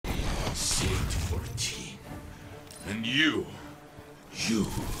And you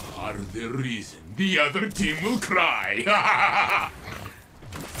are the reason the other team will cry.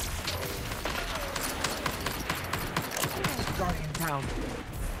 Guardian down.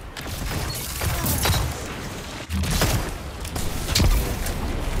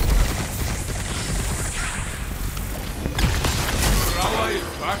 Your ally is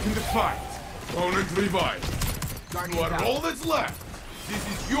back in the fight. Opponent revived. You are all that's left. This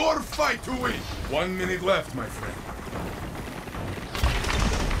is your fight to win. 1 minute left, my friend.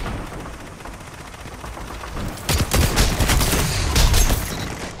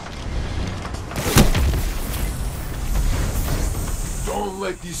 Don't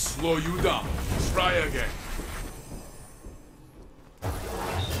let this slow you down. Try again.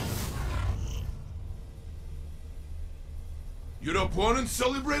 Your opponent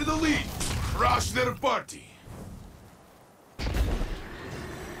celebrated a lead. Crush their party.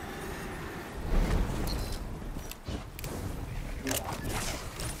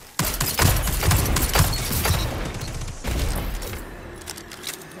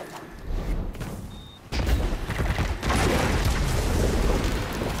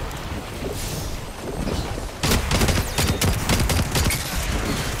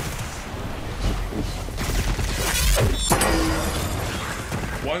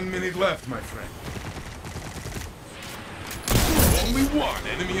 One minute left, my friend. Only one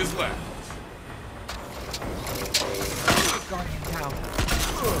enemy is left. Guardian down.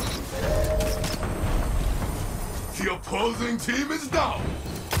 The opposing team is down.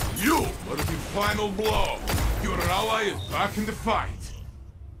 You are the final blow. Your ally is back in the fight.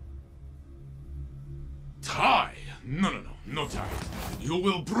 Tie? No tie. You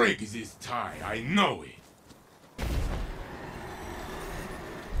will break this tie, I know it.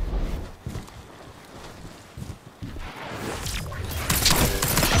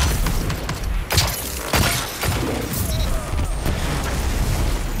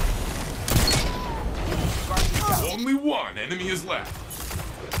 Only one enemy is left.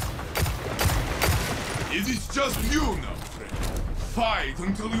 It is just you now, friend. Fight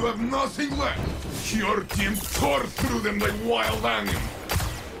until you have nothing left. Your team tore through them like wild animals.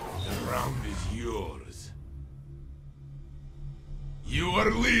 The round is yours. You are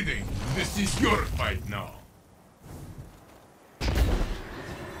leading. This is your fight now.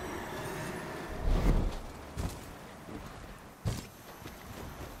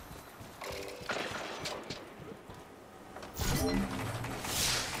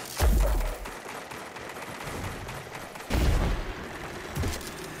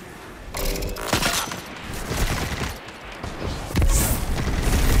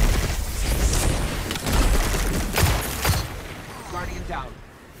 Guardian down.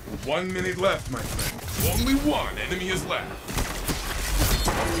 1 minute left, my friend. Only one enemy is left.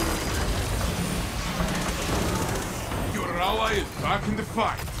 Your ally is back in the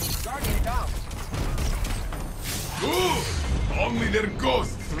fight. Guardian down. Good! Only their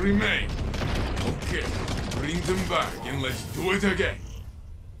ghosts remain. Okay, bring them back and let's do it again.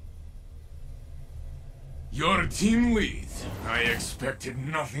 Your team leads. I expected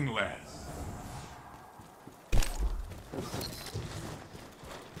nothing less.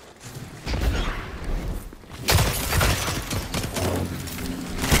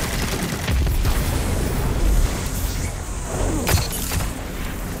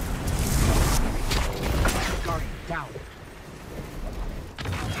 Guardian down.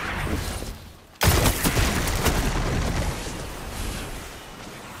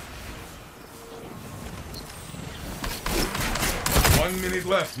 One minute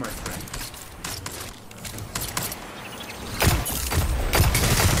left, my friend.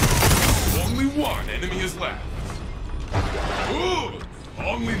 Only one enemy is left. Good!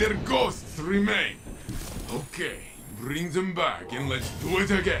 Only their ghosts remain. Okay, bring them back and let's do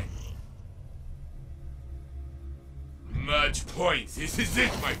it again. Match point. This is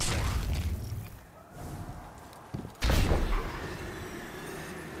it, my friend.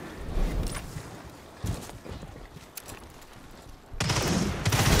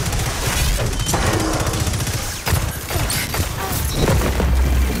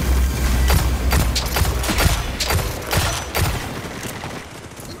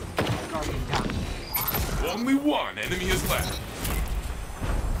 Guardian down. Only one enemy is left.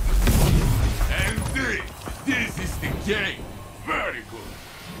 And this is the game. Very good.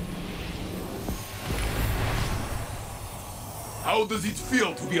 How does it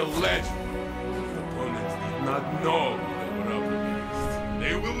feel to be a legend? The opponents did not know they were up against.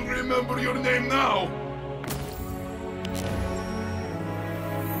 They will remember your name now.